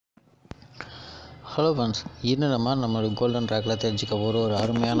Hello friends, நம்மளோட golden ட்ராக்கில் தெரிஞ்சுக்க போகிற ஒரு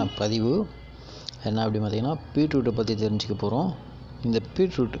அருமையான பதிவு என்ன அப்படி பார்த்திங்கன்னா, பீட்ரூட்டை பற்றி தெரிஞ்சுக்க போகிறோம். இந்த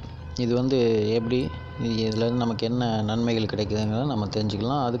பீட்ரூட் இது எப்படி இதில் நமக்கு என்ன நன்மைகள் கிடைக்குதுங்கிறத நம்ம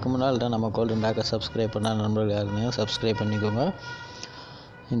தெரிஞ்சுக்கலாம். அதுக்கு முன்னால் தான் நம்ம கோல்டன் ட்ராக்கை சப்ஸ்கிரைப் பண்ணால் நண்பர்கள் யாருங்க சப்ஸ்கிரைப் பண்ணிக்கோங்க.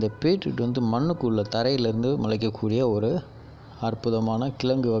 இந்த பீட்ரூட் மண்ணுக்குள்ள தரையிலேருந்து முளைக்கக்கூடிய ஒரு அற்புதமான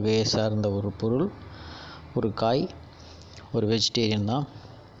கிழங்கு வகையை சார்ந்த ஒரு பொருள், ஒரு காய், ஒரு வெஜிடேரியன் தான்.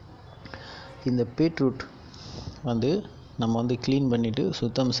 இந்த பீட்ரூட் நம்ம க்ளீன் பண்ணிவிட்டு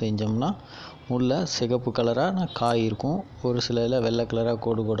சுத்தம் செஞ்சோம்னா உள்ள சிகப்பு கலரான காய் இருக்கும். ஒரு சில இதில் வெள்ளை கலராக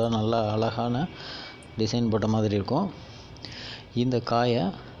கோடு கோடாக நல்லா அழகான டிசைன் போட்ட மாதிரி இருக்கும். இந்த காயை,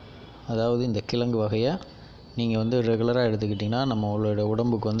 அதாவது இந்த கிழங்கு வகையை நீங்கள் ரெகுலராக எடுத்துக்கிட்டிங்கன்னா நம்மளோட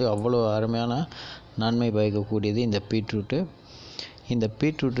உடம்புக்கு அவ்வளோ அருமையான நன்மை பயக்கக்கூடியது இந்த பீட்ரூட்டு. இந்த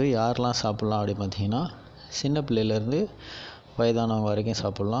பீட்ரூட்டு யாரெல்லாம் சாப்பிட்லாம் அப்படின்னு பார்த்திங்கன்னா, சின்ன பிள்ளையிலேருந்து வயதானவங்க வரைக்கும்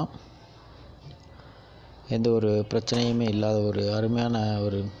சாப்பிட்லாம். எந்த ஒரு பிரச்சனையுமே இல்லாத ஒரு அருமையான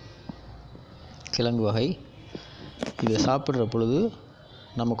ஒரு கிழங்கு வகை. இதை சாப்பிட்ற பொழுது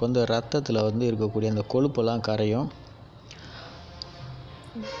நமக்கு ரத்தத்தில் இருக்கக்கூடிய அந்த கொழுப்பெல்லாம் கரையும்.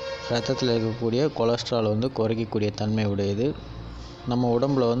 ரத்தத்தில் இருக்கக்கூடிய கொலஸ்ட்ரால் குறைக்கக்கூடிய தன்மை உடையது. நம்ம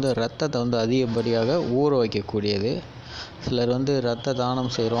உடம்பில் ரத்தத்தை அதிகப்படியாக ஊற வைக்கக்கூடியது. சிலர் ரத்த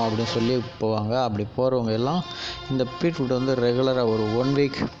தானம் செய்கிறோம் அப்படின்னு சொல்லி போவாங்க. அப்படி போகிறவங்க எல்லாம் இந்த பீட்ரூட்டை ரெகுலராக ஒரு 1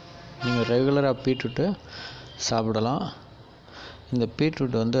 வீக் நீங்கள் ரெகுலராக பீட்ரூட்டு சாப்பிடலாம். இந்த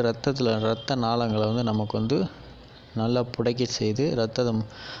பீட்ரூட் ரத்த நாளங்களை நமக்கு நல்லா புடைக்க செய்து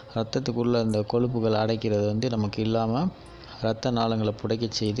ரத்தத்துக்குள்ளே அந்த கொழுப்புகள் அடைக்கிறது நமக்கு இல்லாமல் ரத்த நாளங்களை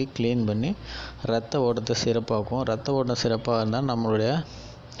புடைக்க செய்து க்ளீன் பண்ணி ரத்த ஓட்டத்தை சிறப்பாக்கும். ரத்த ஓட்டம் சிறப்பாக இருந்தால் நம்மளுடைய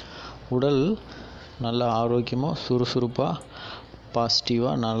உடல் நல்லா ஆரோக்கியமாக, சுறுசுறுப்பாக,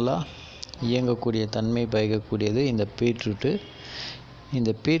 பாசிட்டிவாக நல்லா இயங்கக்கூடிய தன்மை பயக்கக்கூடியது இந்த பீட்ரூட்டு.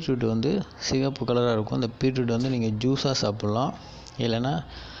 இந்த பீட்ரூட் சிகப்பு கலராக இருக்கும். இந்த பீட்ரூட் நீங்கள் ஜூஸாக சாப்பிட்லாம், இல்லைன்னா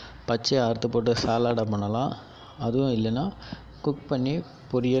பச்சையாக அறுத்து போட்டு சாலாடாக பண்ணலாம். அதுவும் இல்லைன்னா குக் பண்ணி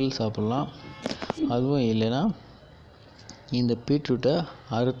பொரியல் சாப்பிட்லாம். அதுவும் இல்லைன்னா இந்த பீட்ரூட்டை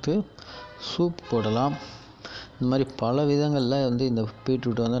அறுத்து சூப் போடலாம். இந்த மாதிரி பல விதங்களில் இந்த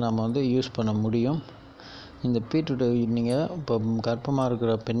பீட்ரூட்டை நம்ம யூஸ் பண்ண முடியும். இந்த பீட்ரூட்டை நீங்கள் இப்போ கர்ப்பமாக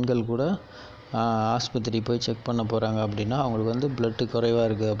இருக்கிற பெண்கள் கூட ஆஸ்பத்திரி போய் செக் பண்ண போகிறாங்க அப்படின்னா, அவங்களுக்கு பிளட்டு குறைவாக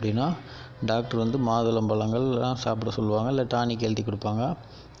இருக்குது அப்படின்னா டாக்டர் மாதுளம்பழங்கள்லாம் சாப்பிட சொல்லுவாங்க, இல்லை டானிக் எழுதி கொடுப்பாங்க.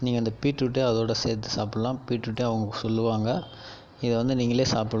 நீங்கள் அந்த பீட்ரூட்டை அதோடு சேர்த்து சாப்பிட்லாம். பீட்ரூட்டை அவங்க சொல்லுவாங்க. இதை நீங்களே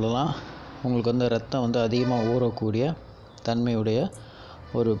சாப்பிடலாம். உங்களுக்கு ரத்தம் அதிகமாக ஊறக்கூடிய தன்மையுடைய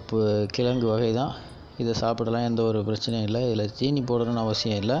ஒரு கிழங்கு வகை தான். இதை சாப்பிடலாம், எந்த ஒரு பிரச்சனையும் இல்லை. இதில் சீனி போடணும்னு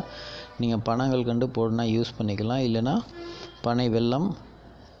அவசியம் இல்லை. நீங்கள் பனங்கல்கண்டு போடணுன்னா யூஸ் பண்ணிக்கலாம், இல்லைன்னா பனை வெல்லம்,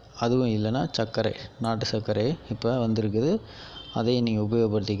 அதுவும் இல்லைன்னா சர்க்கரை, நாட்டு சர்க்கரை இப்போ வந்திருக்குது, அதையும் நீங்கள்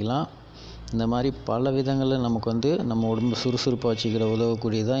உபயோகப்படுத்திக்கலாம். இந்த மாதிரி பல விதங்களில் நமக்கு நம்ம உடம்பு சுறுசுறுப்பாக வச்சுக்கிற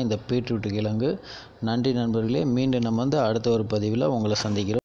உதவக்கூடியதான் இந்த பீட்ரூட் கிழங்கு. நன்றி நண்பர்களே. மீண்டும் நம்ம அடுத்த ஒரு பதிவில் உங்களை சந்திக்கிறோம்.